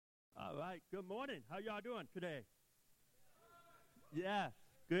right. Good morning. How y'all doing today? Yes,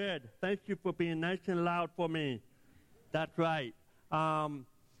 good. Thank you for being nice and loud for me. That's right.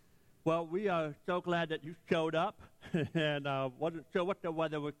 Well, we are so glad that you showed up, and wasn't sure what the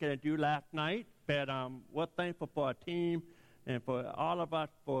weather was going to do last night, but we're thankful for our team and for all of us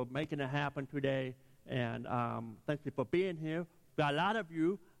for making it happen today, and thank you for being here. Got a lot of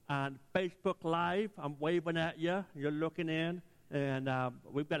you on Facebook Live. I'm waving at you. You're looking in, and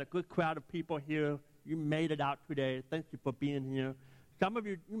we've got a good crowd of people here. You made it out today. Thank you for being here. Some of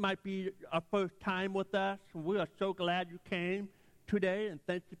you might be our first time with us. We are so glad you came today, and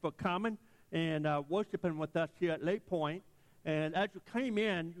thank you for coming and worshiping with us here at Lake Point. And as you came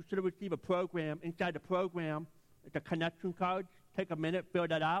in, you should have received a program. Inside the program, it's a connection card. Take a minute, fill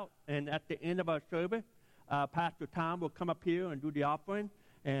that out, and at the end of our service, Pastor Tom will come up here and do the offering,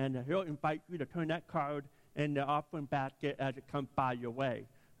 and he'll invite you to turn that card in the offering basket as it comes by your way.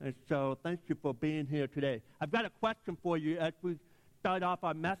 And so thank you for being here today. I've got a question for you as we start off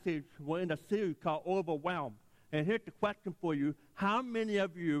our message. We're in a series called Overwhelmed. And here's the question for you. How many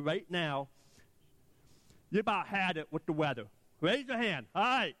of you right now, you about had it with the weather? Raise your hand. All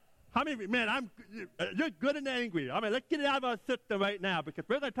right. How many of you, man, you're good and angry. I mean, let's get it out of our system right now because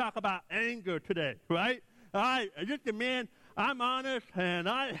we're going to talk about anger today, right? All right. Just a man, I'm honest, and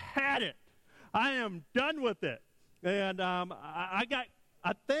I had it. I am done with it. And I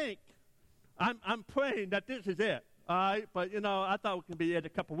think I'm praying that this is it. All right. But, I thought it could be it a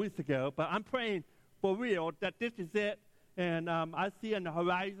couple weeks ago. But I'm praying for real that this is it. And I see on the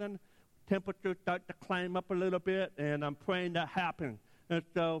horizon, temperatures start to climb up a little bit. And I'm praying that happens. And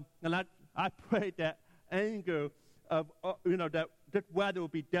so, I pray that anger that this weather will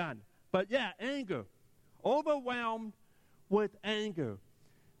be done. But yeah, anger. Overwhelmed with anger.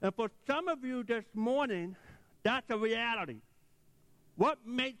 And for some of you this morning, that's a reality. What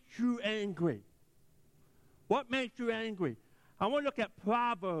makes you angry? What makes you angry? I want to look at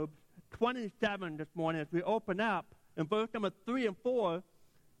Proverbs 27 this morning as we open up. In verse number 3 and 4,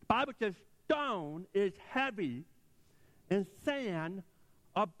 the Bible says, stone is heavy and sand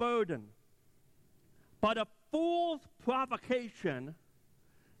a burden. But a fool's provocation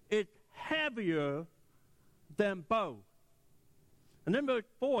is heavier than both. And then verse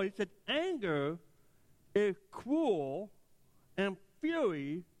 4, he said, anger is cruel and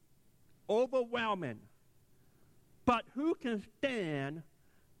fury overwhelming. But who can stand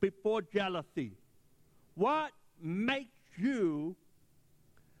before jealousy? What makes you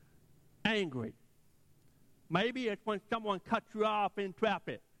angry? Maybe it's when someone cuts you off in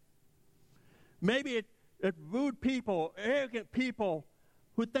traffic. Maybe it's rude people, arrogant people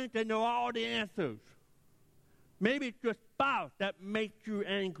who think they know all the answers. Maybe it's your spouse that makes you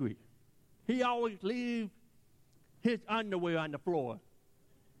angry. He always leaves his underwear on the floor.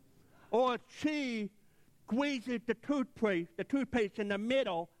 Or she squeezes the toothpaste in the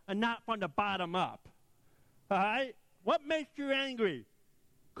middle and not from the bottom up. All right? What makes you angry?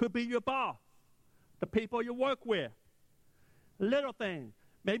 Could be your boss, the people you work with, little things,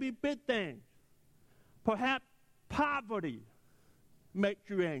 maybe big things. Perhaps poverty makes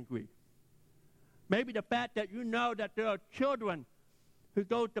you angry. Maybe the fact that you know that there are children who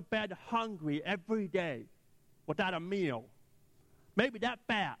go to bed hungry every day without a meal. Maybe that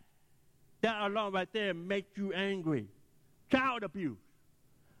fact, that alone right there makes you angry. Child abuse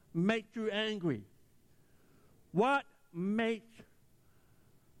makes you angry. What makes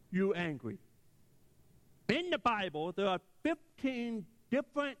you angry? In the Bible, there are 15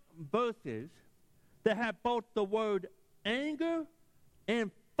 different verses that have both the word anger and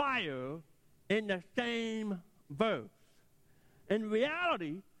fire in the same verse. In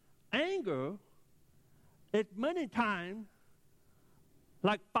reality, anger is many times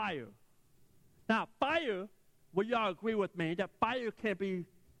like fire. Now, fire, will y'all agree with me that fire can be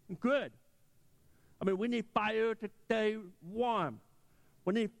good? I mean, we need fire to stay warm.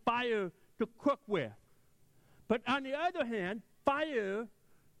 We need fire to cook with. But on the other hand, fire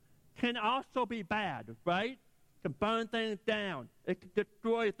can also be bad, right? It can burn things down. It can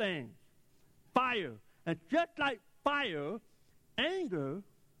destroy things. Fire. And just like fire, anger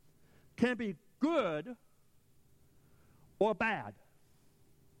can be good or bad.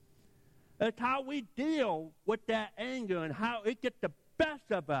 It's how we deal with that anger and how it gets the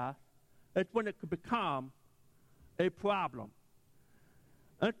best of us is when it could become a problem.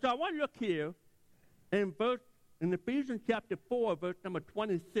 And so I want to look here in Ephesians chapter 4, verse number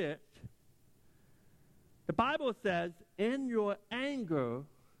 26. The Bible says, in your anger,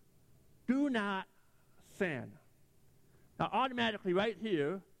 do not sin. Now, automatically right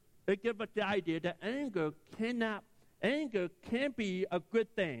here, it gives us the idea that anger can be a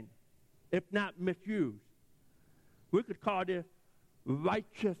good thing. if not misused. We could call this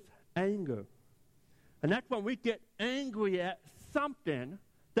righteous anger. And that's when we get angry at something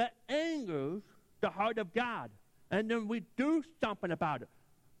that angers the heart of God. And then we do something about it.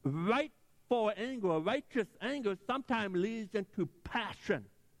 Rightful anger, or righteous anger, sometimes leads into passion.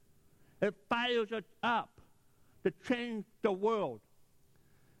 It fires us up to change the world.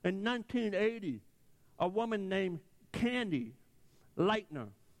 In 1980, a woman named Candy Lightner,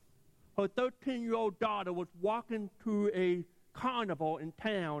 her 13-year-old daughter was walking to a carnival in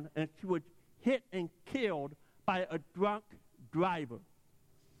town, and she was hit and killed by a drunk driver.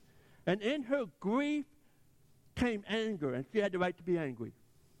 And in her grief came anger, and she had the right to be angry.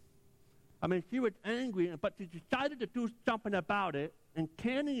 I mean, she was angry, but she decided to do something about it, and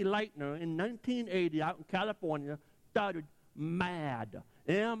Candy Lightner in 1980 out in California started MAD,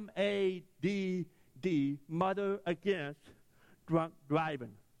 M-A-D-D, Mother Against Drunk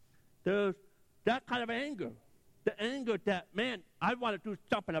Driving. There's that kind of anger, the anger that, man, I want to do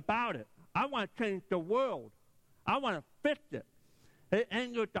something about it. I want to change the world. I want to fix it. It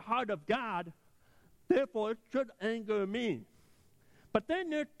angers the heart of God, therefore it should anger me. But then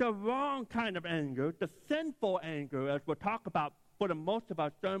there's the wrong kind of anger, the sinful anger, as we'll talk about for the most of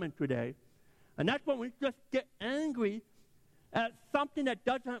our sermon today. And that's when we just get angry at something that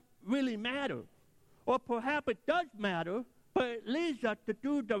doesn't really matter. Or perhaps it does matter, but it leads us to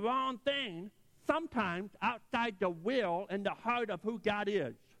do the wrong thing, sometimes outside the will and the heart of who God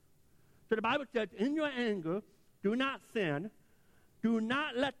is. So the Bible says, in your anger, do not sin. Do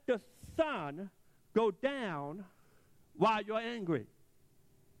not let the sun go down while you're angry.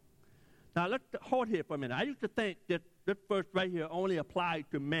 Now, let's hold here for a minute. I used to think that this verse right here only applied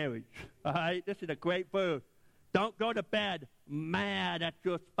to marriage. All right? This is a great verse. Don't go to bed mad at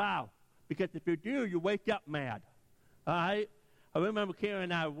your spouse, because if you do, you wake up mad. All right? I remember Karen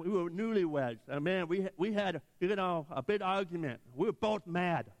and I, we were newlyweds. And, man, we had, a big argument. We were both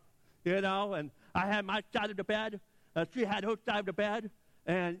mad, and I had my side of the bed. She had her side of the bed.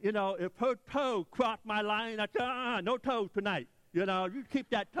 And, if her toe crossed my line, I said, no toes tonight. You keep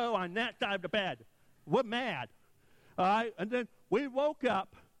that toe on that side of the bed. We're mad. All right? And then we woke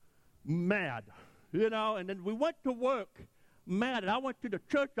up mad, and then we went to work mad. And I went to the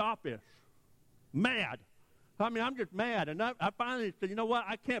church office mad. I mean, I'm just mad. And I finally said, you know what?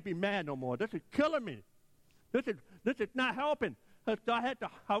 I can't be mad no more. This is killing me. This is not helping. So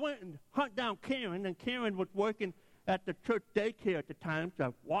I went and hunt down Karen, and Karen was working at the church daycare at the time. So I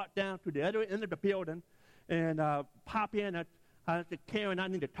walked down to the other end of the building and pop in. I said, Karen, I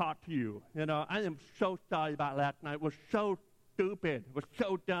need to talk to you. I am so sorry about last night. It was so stupid. It was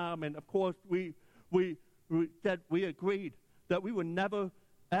so dumb. And, of course, we agreed that we would never,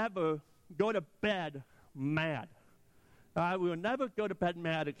 ever go to bed mad. We will never go to bed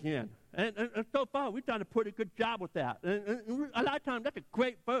mad again. And so far, we've done a pretty good job with that. And a lot of times, that's a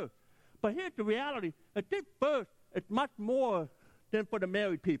great verse. But here's the reality. That this verse is much more than for the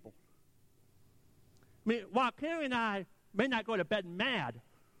married people. I mean, while Carrie and I may not go to bed mad,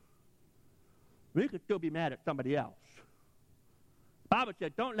 we could still be mad at somebody else. The Bible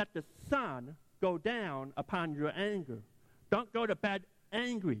said, don't let the sun go down upon your anger. Don't go to bed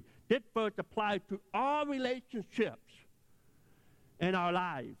angry. This verse applies to all relationships in our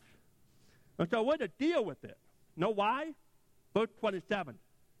lives. And so we're to deal with it. Know why? Verse 27.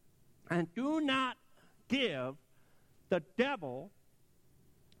 And do not give the devil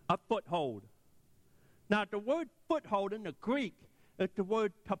a foothold. Now, the word foothold in the Greek is the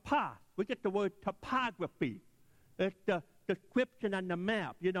word topos. We get the word topography. It's the description on the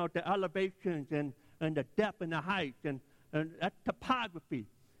map, the elevations and the depth and the height, and that's topography.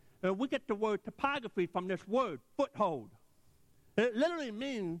 And we get the word topography from this word, foothold. It literally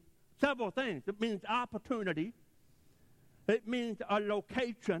means several things. It means opportunity. It means a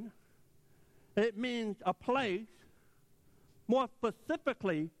location. It means a place. More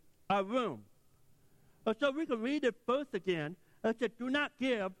specifically, a room. So we can read it first again. It said, do not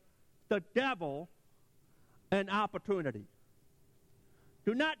give the devil an opportunity.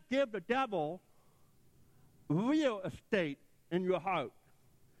 Do not give the devil real estate in your heart.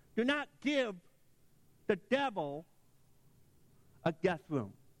 Do not give the devil a guest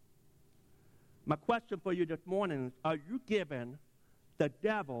room. My question for you this morning is, are you giving the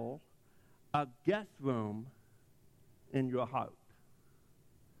devil a guest room in your heart?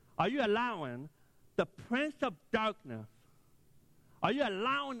 Are you allowing the prince of darkness, are you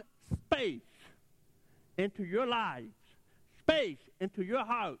allowing space into your lives, space into your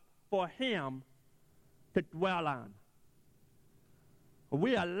heart for him to dwell on?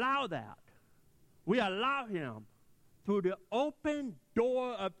 We allow that. We allow him through the open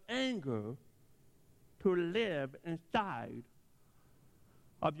door of anger to live inside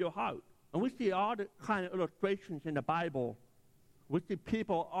of your heart. And we see all the kind of illustrations in the Bible. We see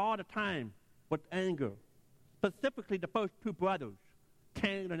people all the time with anger, specifically the first two brothers,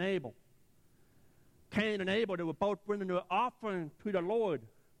 Cain and Abel. Cain and Abel, they were both bringing their offering to the Lord.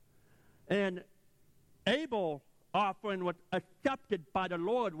 And Abel's offering was accepted by the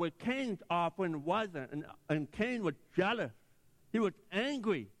Lord, where Cain's offering wasn't. And Cain was jealous. He was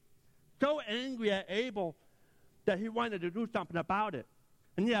angry. So angry at Abel that he wanted to do something about it.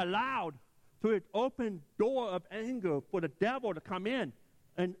 And he allowed, through his open door of anger, for the devil to come in.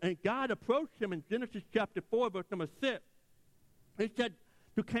 And God approached him in Genesis chapter 4, verse number 6. He said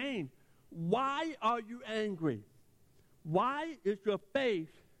to Cain, "Why are you angry? Why is your face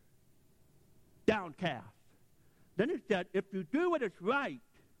downcast?" Then he said, "If you do what is right,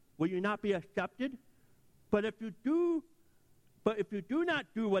 will you not be accepted? But if you do not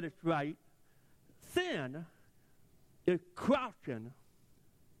do what is right, sin is crouching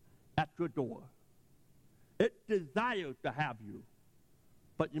at your door. It desires to have you,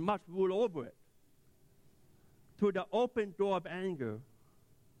 but you must rule over it." Through the open door of anger,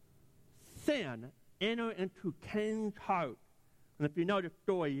 sin entered into Cain's heart. And if you know the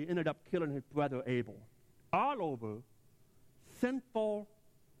story, he ended up killing his brother Abel. All over sinful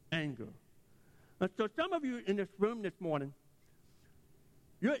anger. And so some of you in this room this morning,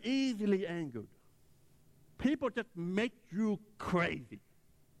 you're easily angered. People just make you crazy.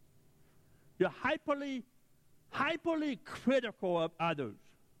 You're hyperly critical of others.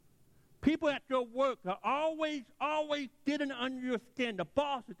 People at your work are always getting under your skin. The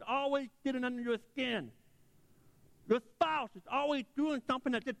boss is always getting under your skin. Your spouse is always doing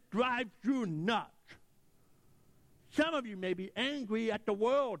something that just drives you nuts. Some of you may be angry at the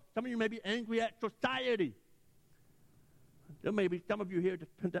world. Some of you may be angry at society. There may be some of you here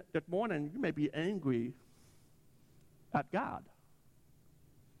this morning, you may be angry at God.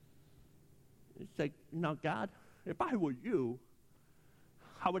 You say, God, if I were you,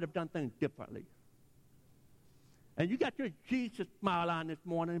 I would have done things differently. And you got your Jesus smile on this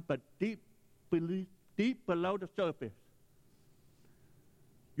morning, but deep below the surface,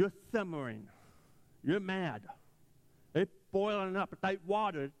 you're simmering. You're mad. It's boiling up. It's like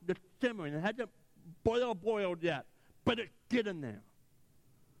water. It's simmering. It hasn't boiled yet, but it's getting there.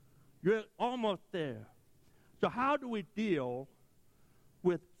 You're almost there. So how do we deal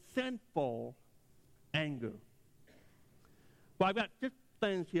with sinful anger? Well, I've got just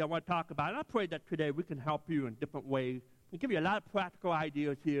things here I want to talk about, and I pray that today we can help you in different ways. We give you a lot of practical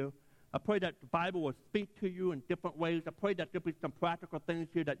ideas here. I pray that the Bible will speak to you in different ways. I pray that there'll be some practical things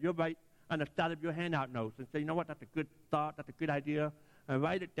here that you'll write on the side of your handout notes and say, you know what, that's a good thought, that's a good idea, and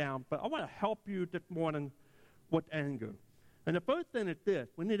write it down. But I want to help you this morning with anger. And the first thing is this: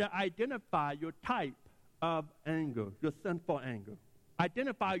 we need to identify your type of anger, your sinful anger.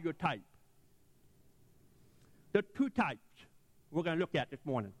 Identify your type. There are two types we're going to look at this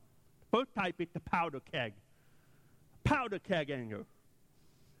morning. The first type is the powder keg. Powder keg anger.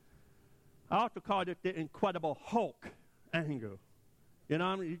 I also call it the Incredible Hulk anger. You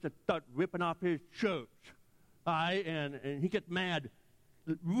know, he just starts ripping off his shirts, all right, and he gets mad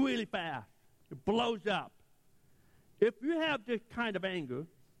really fast. It blows up. If you have this kind of anger,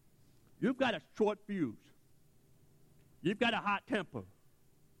 you've got a short fuse. You've got a hot temper.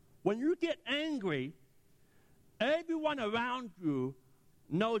 When you get angry, everyone around you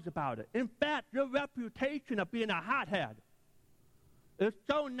knows about it. In fact, your reputation of being a hothead is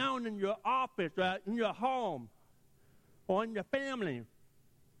so known in your office or in your home or in your family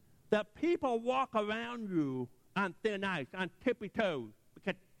that people walk around you on thin ice, on tippy toes,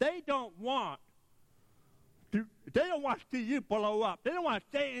 because they don't want to see you blow up. They don't want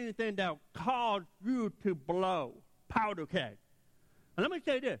to say anything that will cause you to blow. Powder keg. And let me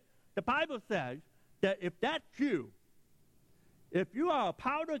say this. The Bible says that if that's you, if you are a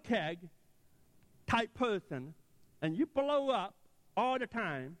powder keg type person and you blow up all the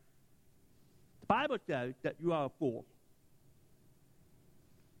time, the Bible says that you are a fool.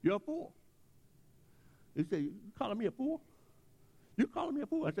 You're a fool. You say, you calling me a fool? You calling me a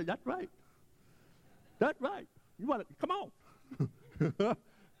fool? I said, that's right. That's right. You want to, come on.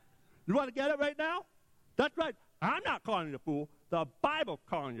 You want to get it right now? That's right. I'm not calling you a fool. The Bible's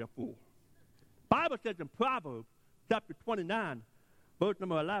calling you a fool. The Bible says in Proverbs chapter 29, verse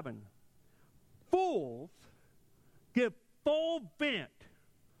number 11, fools give full vent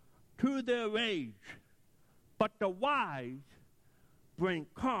to their rage, but the wise bring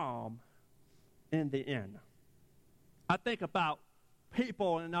calm in the end. I think about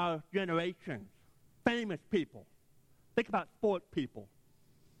people in our generation, famous people. Think about sport people.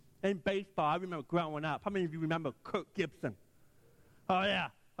 In baseball, I remember growing up. How many of you remember Kirk Gibson? Oh, yeah.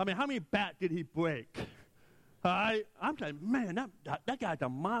 I mean, how many bats did he break? I'm saying, man, that guy's a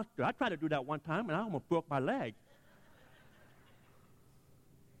monster. I tried to do that one time, and I almost broke my leg.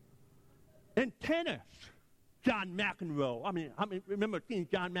 In tennis, John McEnroe. I mean, remember seeing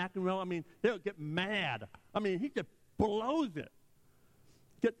John McEnroe? I mean, they'll get mad. I mean, he just blows it,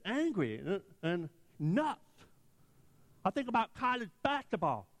 gets angry and nuts. I think about college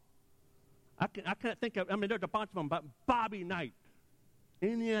basketball. I can't think of, I mean, there's a bunch of them, but Bobby Knight,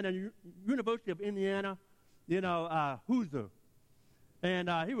 University of Indiana, Hoosier. And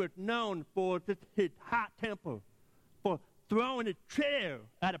he was known for just his hot temper, for throwing his chair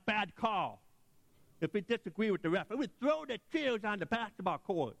at a bad call. If he disagreed with the ref, he would throw the chairs on the basketball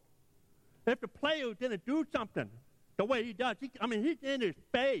court. If the player didn't do something the way he does, he's in his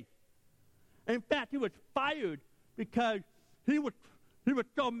face. In fact, he was fired because he was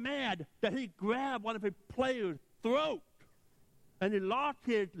so mad that he grabbed one of his players' throat. And he lost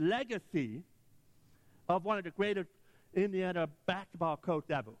his legacy of one of the greatest Indiana basketball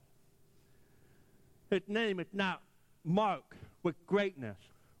coaches ever. His name is not marked with greatness,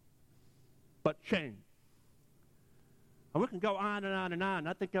 but shame. And we can go on and on and on.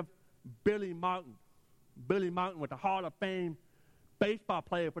 I think of Billy Martin. Billy Martin was a Hall of Fame baseball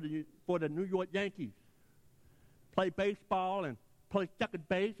player for the New York Yankees. Played baseball and played second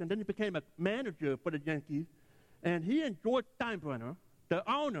base, and then he became a manager for the Yankees. And he and George Steinbrenner, the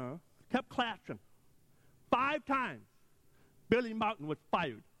owner, kept clashing. 5 times, Billy Martin was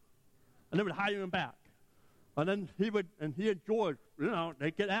fired, and they would hire him back. And then he and George,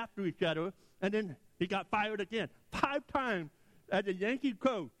 they get after each other, and then he got fired again. 5 times as a Yankee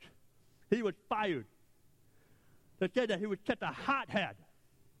coach, he was fired. They said that he was such a hothead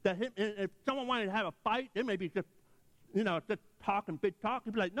that if someone wanted to have a fight, they may be just talking big talk.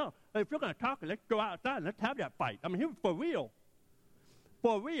 He'd be like, no, if you're going to talk, let's go outside and let's have that fight. I mean, he was for real.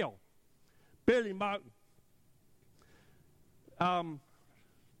 For real. Billy Martin.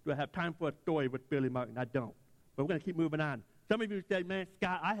 Do I have time for a story with Billy Martin? I don't. But we're going to keep moving on. Some of you say, man,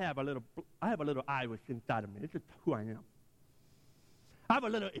 Scott, I have a little Irish inside of me. It's just who I am. I have a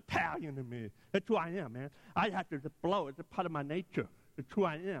little Italian in me. That's who I am, man. I have to just blow. It's a part of my nature. It's who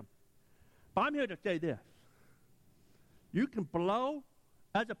I am. But I'm here to say this. You can blow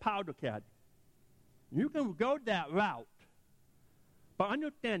as a powder keg. You can go that route. But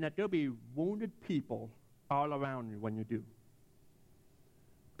understand that there'll be wounded people all around you when you do.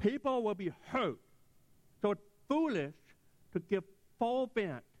 People will be hurt. So it's foolish to give full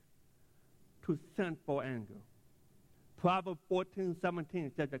vent to sinful anger. Proverbs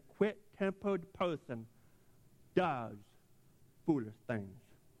 14:17 says a quick-tempered person does foolish things.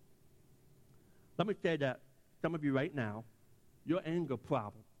 Let me say that some of you right now, your anger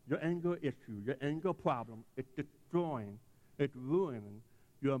problem, your anger issue, your anger problem is destroying, it's ruining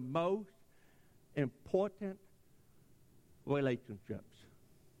your most important relationships.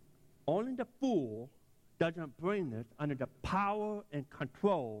 Only the fool doesn't bring this under the power and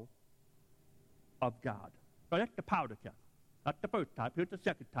control of God. So that's the powder keg. That's the first type. Here's the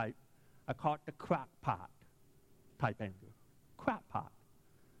second type. I call it the crackpot type anger. Crackpot.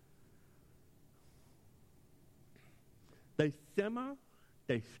 They simmer,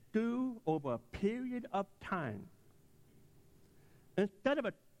 they stew over a period of time. Instead of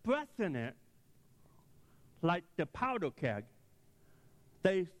expressing it like the powder keg,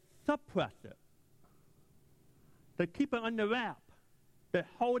 they suppress it. They keep it under wrap. They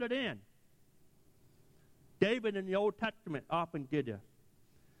hold it in. David in the Old Testament often did this.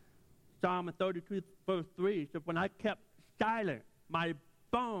 Psalm 32, verse 3 said, when I kept silent, my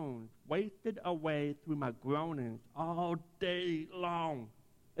bones wasted away through my groanings all day long.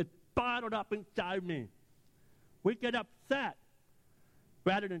 It's bottled up inside me. We get upset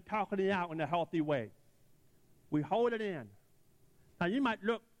rather than talking it out in a healthy way. We hold it in. Now, you might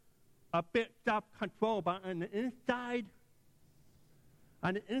look a bit self-controlled, but on the inside,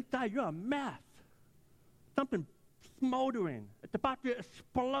 you're a mess. Something smoldering. It's about to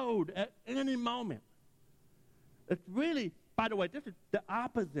explode at any moment. It's really, by the way, this is the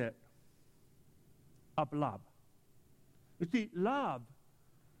opposite of love. You see, love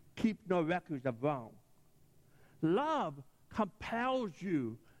keeps no records of wrong. Love compels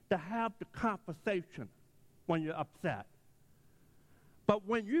you to have the conversation when you're upset. But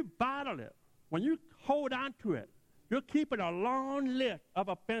when you bottle it, when you hold on to it, you're keeping a long list of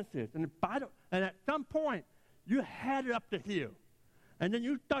offenses. And at some point, you head it up to here. And then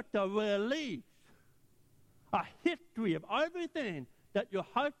you start to release a history of everything that your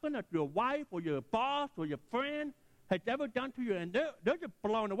husband or your wife or your boss or your friend has ever done to you. And they're just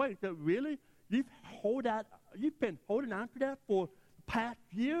blown away. So really? You've been holding on to that for the past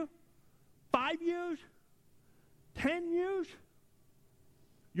year? 5 years? 10 years?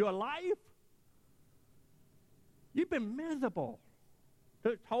 Your life? You've been miserable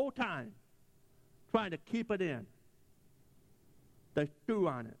this whole time trying to keep it in. They stew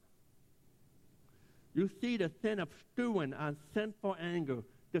on it. You see the sin of stewing on sinful anger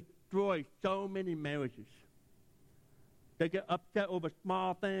destroys so many marriages. They get upset over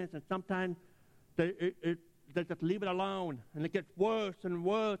small things, and sometimes they just leave it alone, and it gets worse and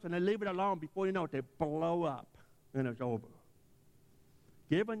worse, and they leave it alone. Before you know it, they blow up, and it's over.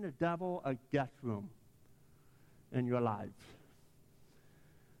 Giving the devil a guest room in your life.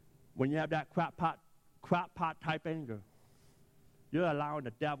 When you have that crock pot type anger, you're allowing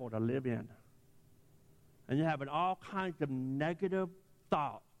the devil to live in. And you're having all kinds of negative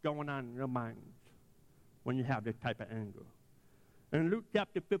thoughts going on in your minds when you have this type of anger. In Luke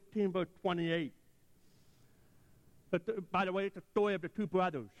chapter 15, verse 28, by the way, it's a story of the two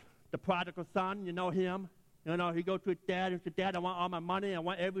brothers. The prodigal son, you know him. You know, he goes to his dad and says, Dad, I want all my money. I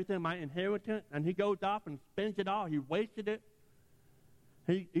want everything, my inheritance. And he goes off and spends it all. He wasted it.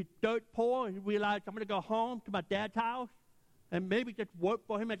 He's dirt poor. He realized, I'm going to go home to my dad's house and maybe just work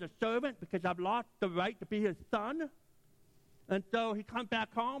for him as a servant because I've lost the right to be his son. And so he comes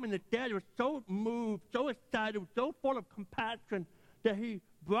back home, and his dad was so moved, so excited, so full of compassion that he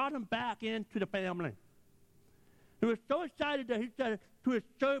brought him back into the family. He was so excited that he said to his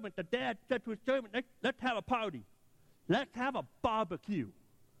servant, the dad said to his servant, let's have a party. Let's have a barbecue.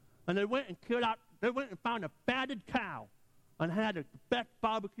 And they went and found a fatted cow and had the best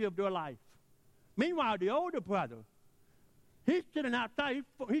barbecue of their life. Meanwhile, the older brother, he's sitting outside.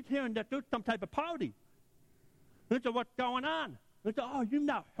 He's hearing that there's some type of party. He said, what's going on? He said, oh, you've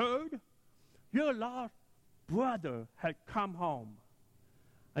not heard? Your lost brother has come home.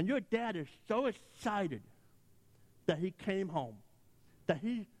 And your dad is so excited that he came home, that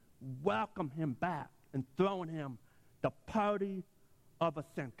he welcomed him back and thrown him the party of a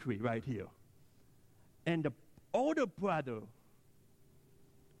century right here. And the older brother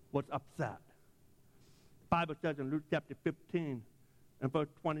was upset. The Bible says in Luke chapter 15 and verse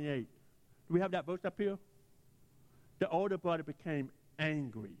 28. Do we have that verse up here? The older brother became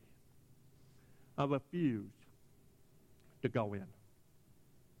angry and refused to go in.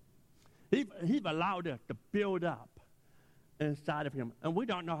 He's allowed us to build up inside of him. And we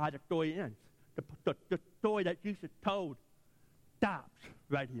don't know how the story ends. The story that Jesus told stops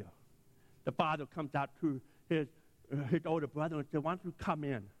right here. The father comes out to his older brother and says, why don't you come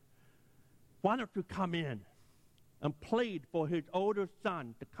in? Why don't you come in and plead for his older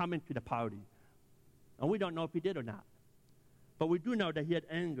son to come into the party? And we don't know if he did or not. But we do know that he had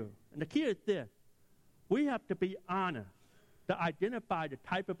anger. And the key is this. We have to be honest to identify the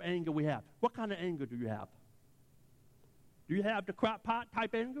type of anger we have. What kind of anger do you have? Do you have the crock pot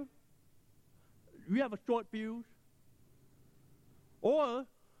type anger? Do you have a short fuse? Or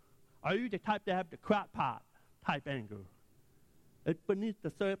are you the type to have the crock pot type anger? It's beneath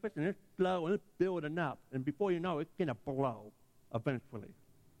the surface, and it's slow, and it's building up. And before you know it, it's going to blow eventually.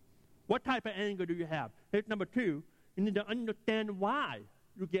 What type of anger do you have? Here's number 2. You need to understand why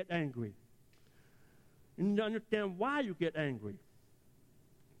you get angry. You need to understand why you get angry.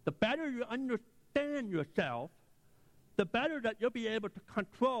 The better you understand yourself, the better that you'll be able to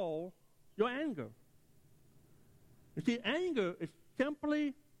control your anger. You see, anger is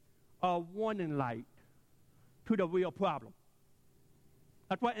simply a warning light to the real problem.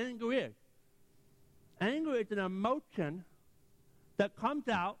 That's what anger is. Anger is an emotion that comes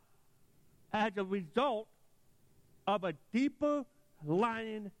out as a result of a deeper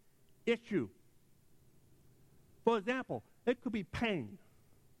lying issue. For example, it could be pain.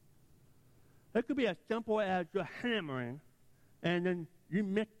 It could be as simple as you're hammering, and then you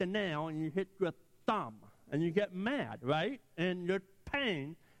miss the nail, and you hit your thumb, and you get mad, right? And there's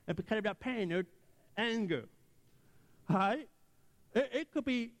pain, and because of that pain, there's anger, right? It could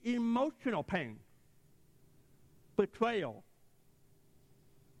be emotional pain, betrayal.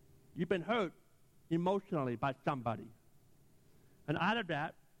 You've been hurt emotionally by somebody. And out of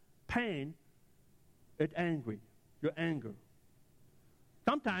that pain, it's angry. You're angry.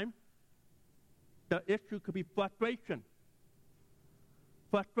 Sometimes the issue could be frustration.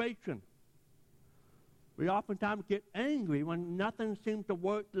 Frustration. We oftentimes get angry when nothing seems to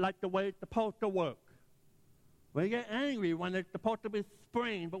work like the way it's supposed to work. We get angry when it's supposed to be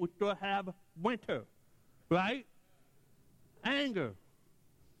spring, but we still have winter, right? Anger.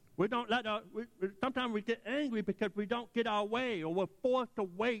 We don't let sometimes we get angry because we don't get our way, or we're forced to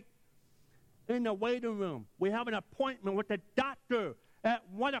wait in the waiting room. We have an appointment with the doctor at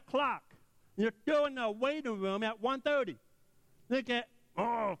 1 o'clock. You're still in the waiting room at 1:30. They get,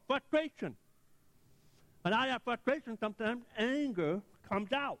 frustration. And out of that frustration, sometimes anger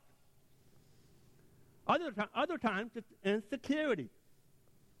comes out. Other times, it's insecurity.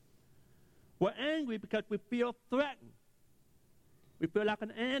 We're angry because we feel threatened. We feel like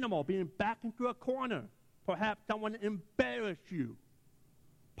an animal being backed into a corner. Perhaps someone embarrassed you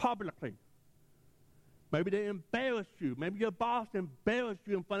publicly. Maybe they embarrassed you. Maybe your boss embarrassed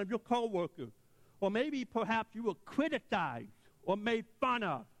you in front of your coworkers. Or maybe perhaps you were criticized or made fun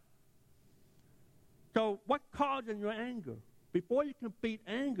of. So what's causing your anger? Before you can beat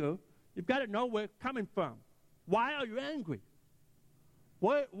anger, you've got to know where it's coming from. Why are you angry?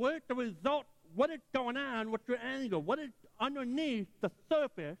 Where's the result? What is going on with your anger? What is underneath the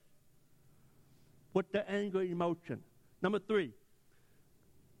surface with the anger emotion? Number 3,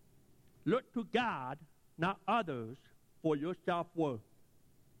 look to God, not others, for your self-worth.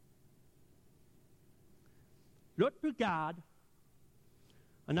 Look to God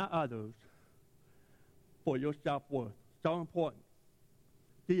and not others for your self-worth. So important.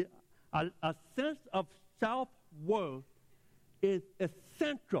 See, a sense of self-worth is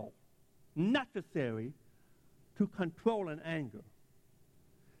essential, necessary to controlling anger.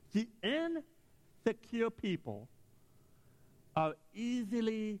 See, insecure people are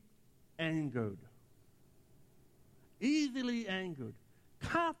easily angered. Easily angered.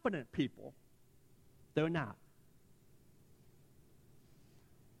 Confident people, they're not.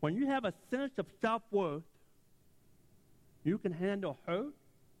 When you have a sense of self-worth, you can handle hurt,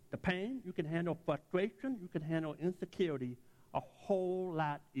 the pain, you can handle frustration, you can handle insecurity a whole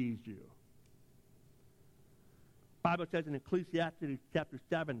lot easier. The Bible says in Ecclesiastes chapter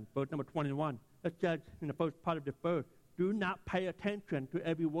 7, verse number 21, it says in the first part of the verse, do not pay attention to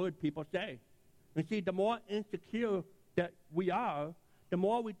every word people say. And see, the more insecure that we are, the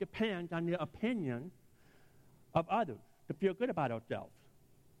more we depend on the opinion of others to feel good about ourselves.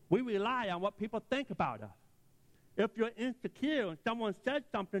 We rely on what people think about us. If you're insecure and someone says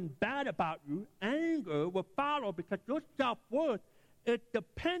something bad about you, anger will follow because your self-worth is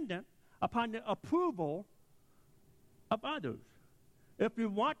dependent upon the approval of others. If you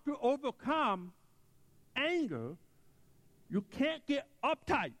want to overcome anger, you can't get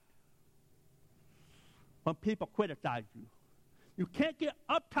uptight when people criticize you. You can't get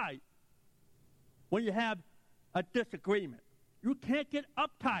uptight when you have a disagreement. You can't get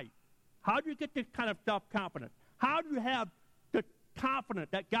uptight. How do you get this kind of self-confidence? How do you have the confidence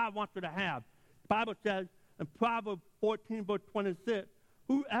that God wants you to have? The Bible says in Proverbs 14, verse 26,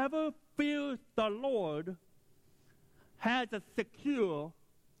 whoever fears the Lord has a secure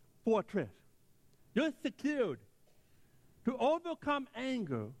fortress. You're secured. To overcome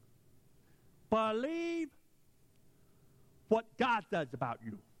anger, believe what God says about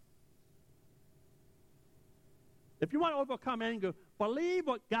you. If you want to overcome anger, believe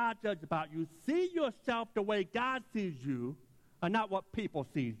what God says about you. See yourself the way God sees you and not what people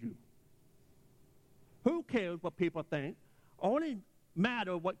see you. Who cares what people think? Only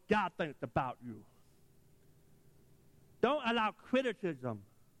matter what God thinks about you. Don't allow criticism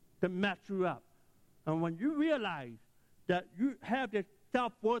to mess you up. And when you realize that you have this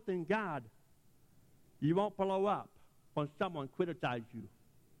self-worth in God, you won't blow up when someone criticizes you.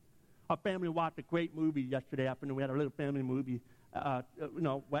 Our family watched a great movie yesterday afternoon. We had a little family movie,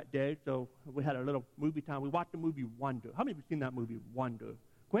 wet day, so we had a little movie time. We watched the movie Wonder. How many of you seen that movie, Wonder?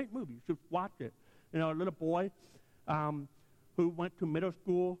 Great movie. You should watch it. A little boy who went to middle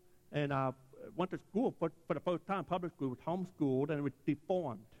school and went to school for the first time, public school, was homeschooled, and was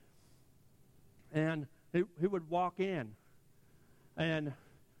deformed. And he would walk in, and,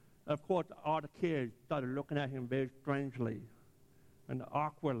 of course, all the kids started looking at him very strangely and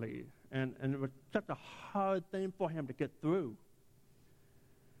awkwardly, and it was such a hard thing for him to get through.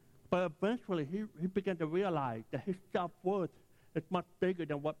 But eventually, he began to realize that his self-worth is much bigger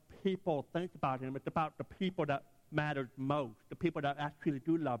than what people think about him. It's about the people that matters most, the people that actually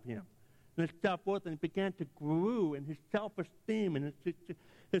do love him. And his self-worth, and it began to grow, and his self-esteem and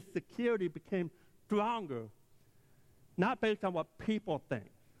his security became stronger, not based on what people think,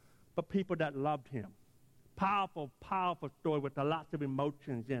 but people that loved him. Powerful, powerful story with lots of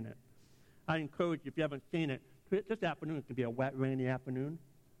emotions in it. I encourage you, if you haven't seen it, this afternoon, it could be a wet, rainy afternoon.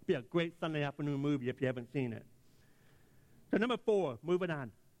 It'd be a great Sunday afternoon movie if you haven't seen it. So number 4, moving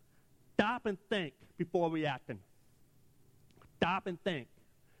on. Stop and think before reacting. Stop and think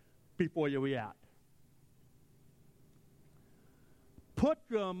before you react. Put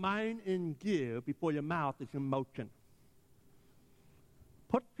your mind in gear before your mouth is in motion.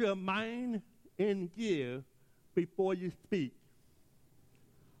 Put your mind in gear before you speak.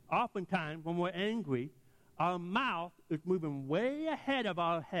 Oftentimes, when we're angry, our mouth is moving way ahead of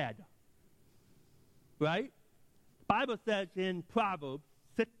our head. Right? The Bible says in Proverbs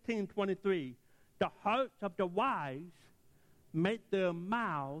 16:23, the hearts of the wise make their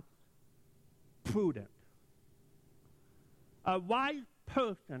mouths prudent. A wise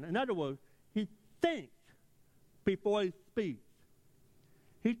person, in other words, he thinks before he speaks.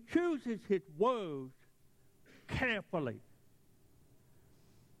 He chooses his words carefully.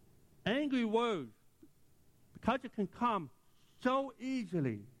 Angry words, because it can come so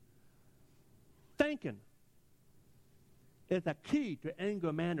easily, thinking is a key to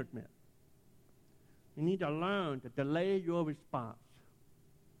anger management. You need to learn to delay your response.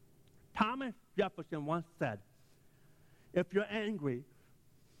 Thomas Jefferson once said, if you're angry,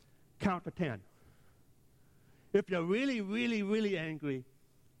 count to 10. If you're really, really, really angry,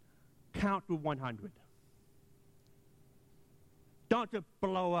 count to 100. Don't just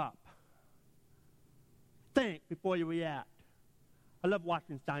blow up. Think before you react. I love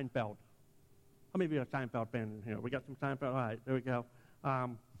watching Seinfeld. How many of you are Seinfeld fans in here? We got some Seinfeld? All right, there we go.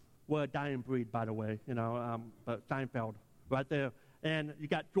 We're a dying breed, by the way, but Seinfeld, right there. And you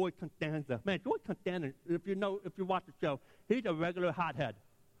got Joey Constanza. Man, Joey Constanza, if you watch the show, he's a regular hothead.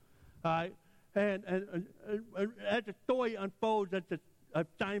 All right? And as the story unfolds at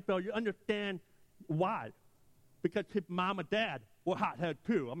Seinfeld, you understand why. Because his mom and dad were hothead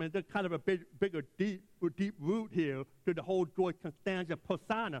too. I mean, there's kind of a bigger, deep root here to the whole Joey Constanza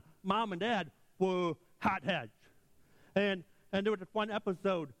persona. Mom and dad were hotheads. And there was this one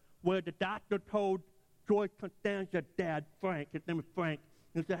episode where the doctor told Joey Constanza's dad, Frank, his name is Frank,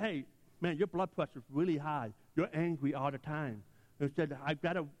 and said, hey, man, your blood pressure's really high. You're angry all the time. And he said, I've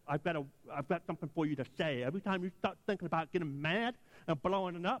got something for you to say. Every time you start thinking about getting mad and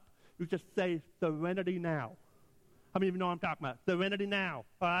blowing it up, you just say, serenity now. How many of you know what I'm talking about? Serenity now,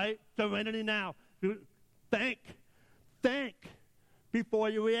 all right? Serenity now. Think before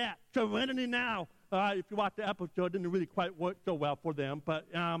you react. Serenity now. All right, if you watch the episode, it didn't really quite work so well for them, but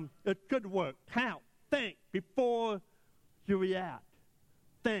it could work. Count. Think before you react.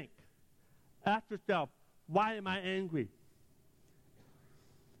 Think. Ask yourself, why am I angry?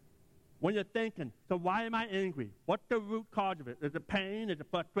 When you're thinking, so why am I angry? What's the root cause of it? Is it pain? Is it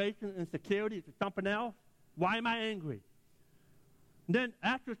frustration? Insecurity? Is it something else? Why am I angry? And then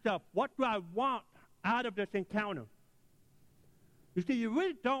ask yourself, what do I want out of this encounter? You see, you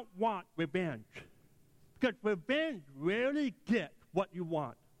really don't want revenge. Because revenge rarely gets what you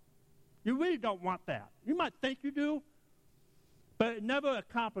want. You really don't want that. You might think you do, but it never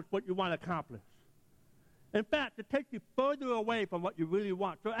accomplishes what you want to accomplish. In fact, it takes you further away from what you really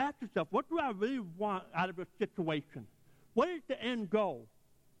want. So ask yourself, what do I really want out of this situation? What is the end goal?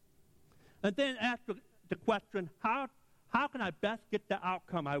 And then ask the question, how can I best get the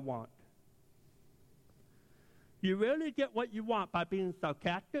outcome I want? You really get what you want by being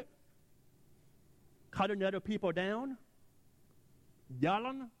sarcastic, cutting other people down,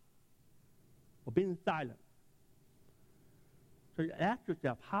 yelling, or being silent. So you ask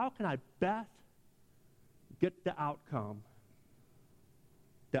yourself, how can I best get the outcome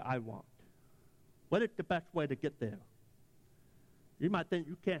that I want? What is the best way to get there? You might think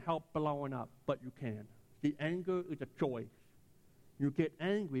you can't help blowing up, but you can. The anger is a choice. You get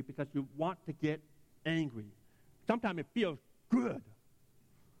angry because you want to get angry. Sometimes it feels good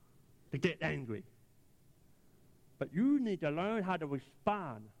to get angry. But you need to learn how to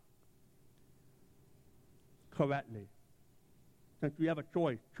respond correctly. Since you have a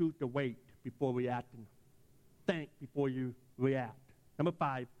choice, choose to wait before reacting. Think before you react. Number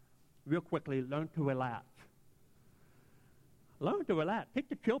 5, real quickly, learn to relax. Learn to relax. Take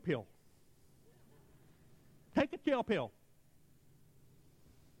the chill pill. Take a chill pill.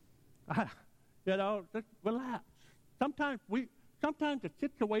 Just relax. Sometimes the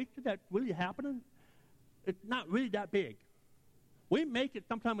situation that's really happening, it's not really that big. We make it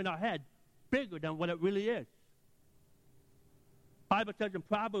sometimes in our head bigger than what it really is. Bible says in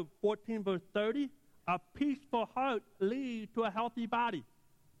Proverbs 14, verse 30, a peaceful heart leads to a healthy body.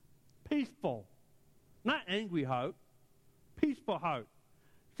 Peaceful. Not angry heart. Peaceful heart.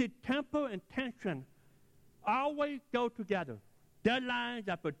 See, temper and tension always go together. Deadlines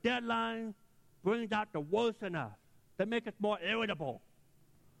after deadlines brings out the worst in us. They make us more irritable.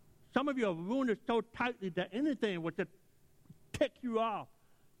 Some of you are wounded so tightly that anything would just tick you off.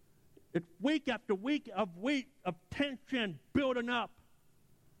 It's week after week of tension building up.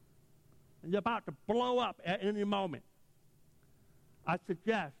 And you're about to blow up at any moment. I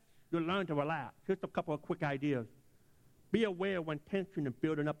suggest you learn to relax. Here's a couple of quick ideas. Be aware when tension is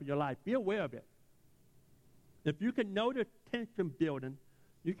building up in your life. Be aware of it. If you can know the tension building,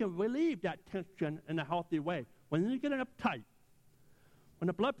 you can relieve that tension in a healthy way. When you get it uptight, when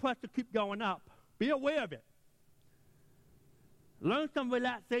the blood pressure keeps going up, be aware of it. Learn some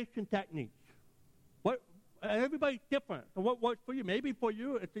relaxation techniques. Everybody's different. So what works for you? Maybe for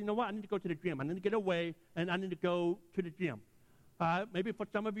you, it's, you know what, I need to go to the gym. I need to get away, and I need to go to the gym. Maybe for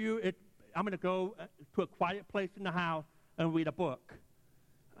some of you, I'm going to go to a quiet place in the house and read a book.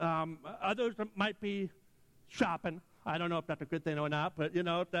 Others might be shopping. I don't know if that's a good thing or not, but, you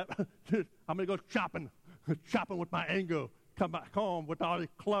know, that I'm going to go shopping with my anger, come back home with all these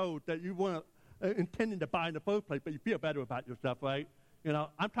clothes that you weren't intending to buy in the first place, but you feel better about yourself, right? You know,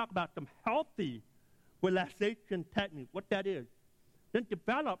 I'm talking about some healthy relaxation technique, what that is. Then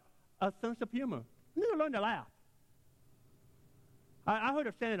develop a sense of humor. You need to learn to laugh. I heard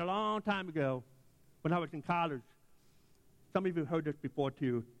a saying a long time ago when I was in college. Some of you have heard this before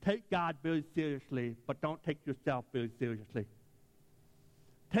too. Take God very seriously, but don't take yourself very seriously.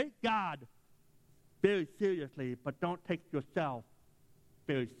 Take God very seriously, but don't take yourself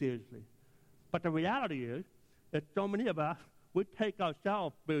very seriously. But the reality is that so many of us, we take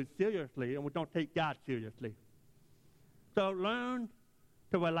ourselves very seriously and we don't take God seriously. So learn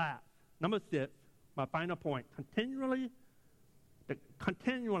to relax. Number 6, my final point, continually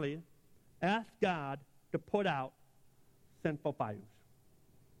ask God to put out sinful fires.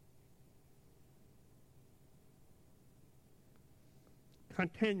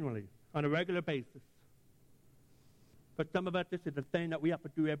 Continually, on a regular basis. For some of us, this is the thing that we have to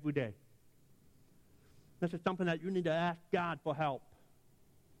do every day. This is something that you need to ask God for help.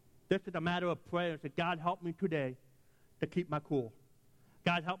 This is a matter of prayer. Say, God, help me today to keep my cool.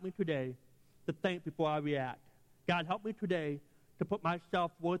 God, help me today to think before I react. God, help me today to put my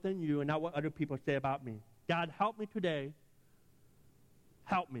self-worth in you and not what other people say about me. God, help me today.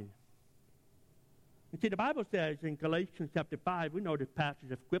 Help me. You see, the Bible says in Galatians chapter 5, we know this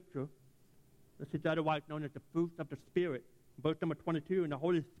passage of Scripture. This is otherwise known as the fruit of the Spirit. Verse number 22, and the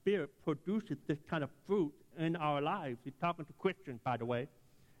Holy Spirit produces this kind of fruit in our lives. He's talking to Christians, by the way.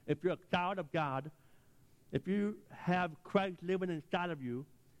 If you're a child of God, if you have Christ living inside of you,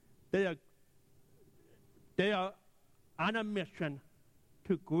 they are on a mission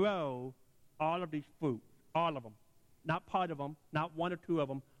to grow all of these fruits, all of them. Not part of them, not one or two of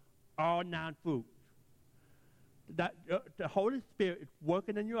them, all 9 fruits. That the Holy Spirit is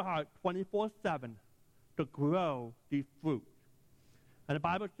working in your heart 24/7 to grow these fruits. And the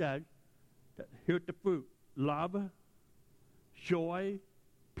Bible says, that here's the fruit: love, joy,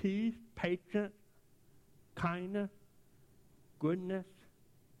 peace, patience, kindness, goodness,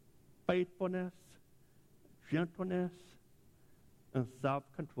 faithfulness, gentleness, and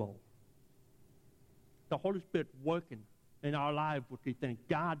self-control. The Holy Spirit working in our lives with these things.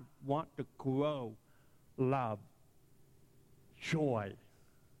 God wants to grow love, joy,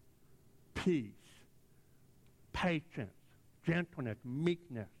 peace, patience, gentleness,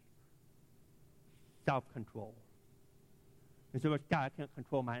 meekness, self-control. And so, God, I can't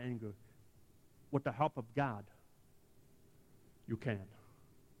control my anger. With the help of God, you can.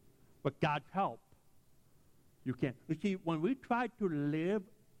 With God's help, you can. You see, when we try to live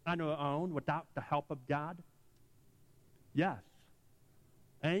on our own without the help of God, yes,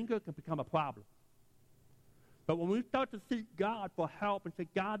 anger can become a problem. But when we start to seek God for help and say,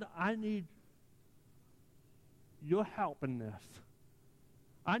 God, I need your help in this.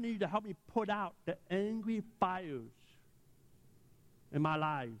 I need you to help me put out the angry fires in my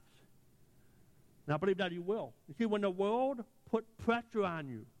lives. And I believe that you will. You see, when the world put pressure on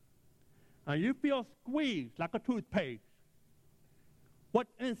you, and you feel squeezed like a toothpaste,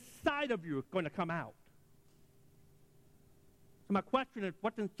 what's inside of you is going to come out. So my question is,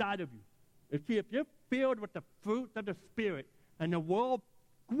 what's inside of you? You see, if you're filled with the fruits of the Spirit and the world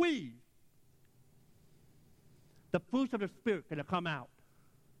squeezed, the fruits of the Spirit are going to come out.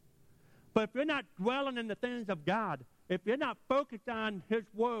 But if you're not dwelling in the things of God, if you're not focused on His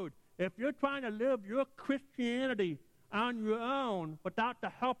Word, if you're trying to live your Christianity on your own without the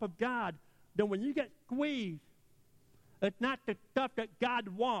help of God, then when you get squeezed, it's not the stuff that God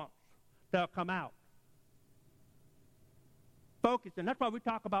wants that'll come out. Focus, and that's why we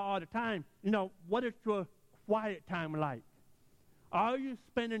talk about all the time, what is your quiet time like? Are you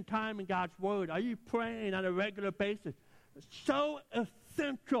spending time in God's Word? Are you praying on a regular basis? It's so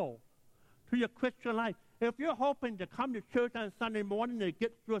essential to your Christian life. If you're hoping to come to church on Sunday morning and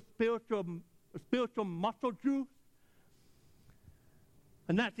get your spiritual muscle juice,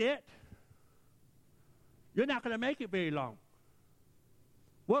 and that's it, you're not going to make it very long.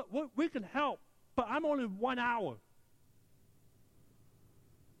 We can help, but I'm only 1 hour.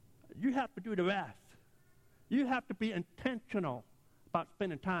 You have to do the rest. You have to be intentional about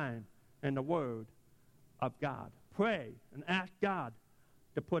spending time in the Word of God. Pray and ask God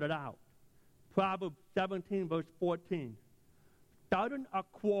to put it out. Proverbs 17, verse 14. Starting a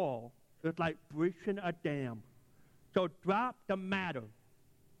quarrel is like breaching a dam. So drop the matter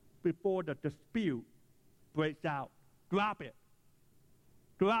before the dispute breaks out. Drop it.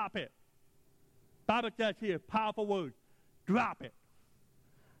 Drop it. Bible says here, powerful words. Drop it.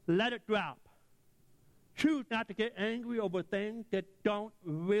 Let it drop. Choose not to get angry over things that don't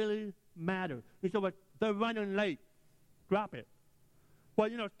really matter. You say, well, they're running late. Drop it. Well,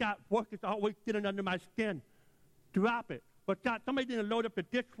 Scott, work is always getting under my skin. Drop it. But Scott, somebody didn't load up the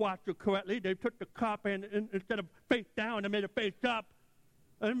dishwasher correctly. They took the cup and instead of face down, they made it face up.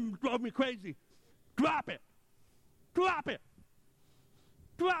 And it drove me crazy. Drop it. Drop it.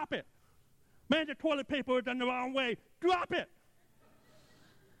 Drop it. Man, the toilet paper is done the wrong way. Drop it.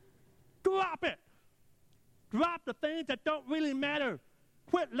 Drop it. Drop the things that don't really matter.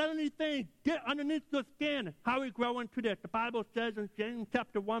 Quit letting these things get underneath your skin. How we grow into this. The Bible says in James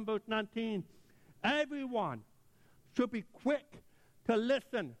chapter 1, verse 19, everyone should be quick to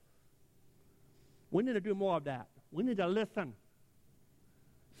listen. We need to do more of that. We need to listen.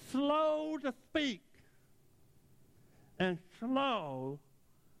 Slow to speak. And slow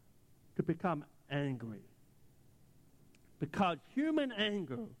to become angry. Because human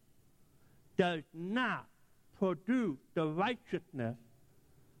anger does not produce the righteousness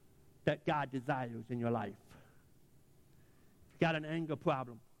that God desires in your life. If you got an anger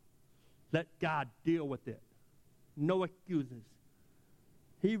problem, let God deal with it. No excuses.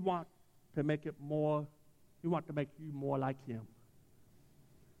 He wants to make it more, he wants to make you more like him.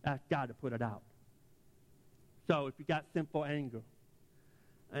 Ask God to put it out. So if you got sinful anger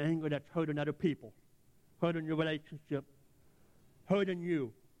that's hurting other people, hurting your relationship, hurting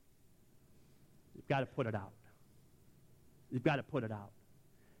you, you've got to put it out. You've got to put it out.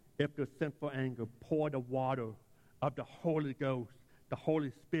 If there's sinful anger, pour the water of the Holy Ghost, the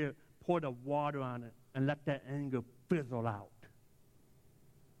Holy Spirit, pour the water on it and let that anger fizzle out.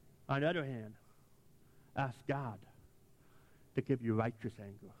 On the other hand, ask God to give you righteous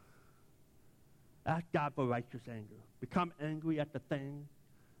anger. Ask God for righteous anger. Become angry at the things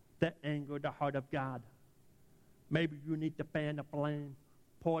that anger the heart of God. Maybe you need to fan the flame,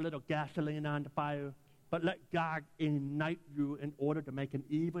 pour a little gasoline on the fire, but let God ignite you in order to make an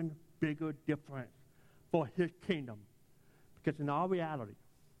even bigger difference for his kingdom. Because in all reality,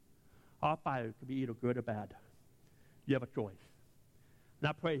 our fire can be either good or bad. You have a choice. And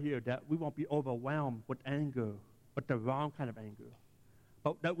I pray here that we won't be overwhelmed with anger, with the wrong kind of anger,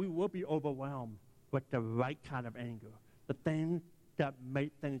 but that we will be overwhelmed with the right kind of anger, the things that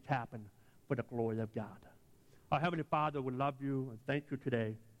make things happen for the glory of God. Our Heavenly Father, we love you and thank you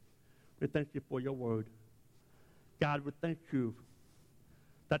today. We thank you for your word. God, we thank you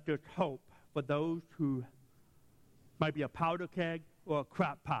that there's hope for those who might be a powder keg or a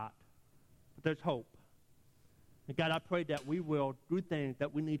crop pot. But there's hope. And God, I pray that we will do things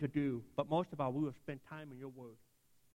that we need to do, but most of all, we will spend time in your word.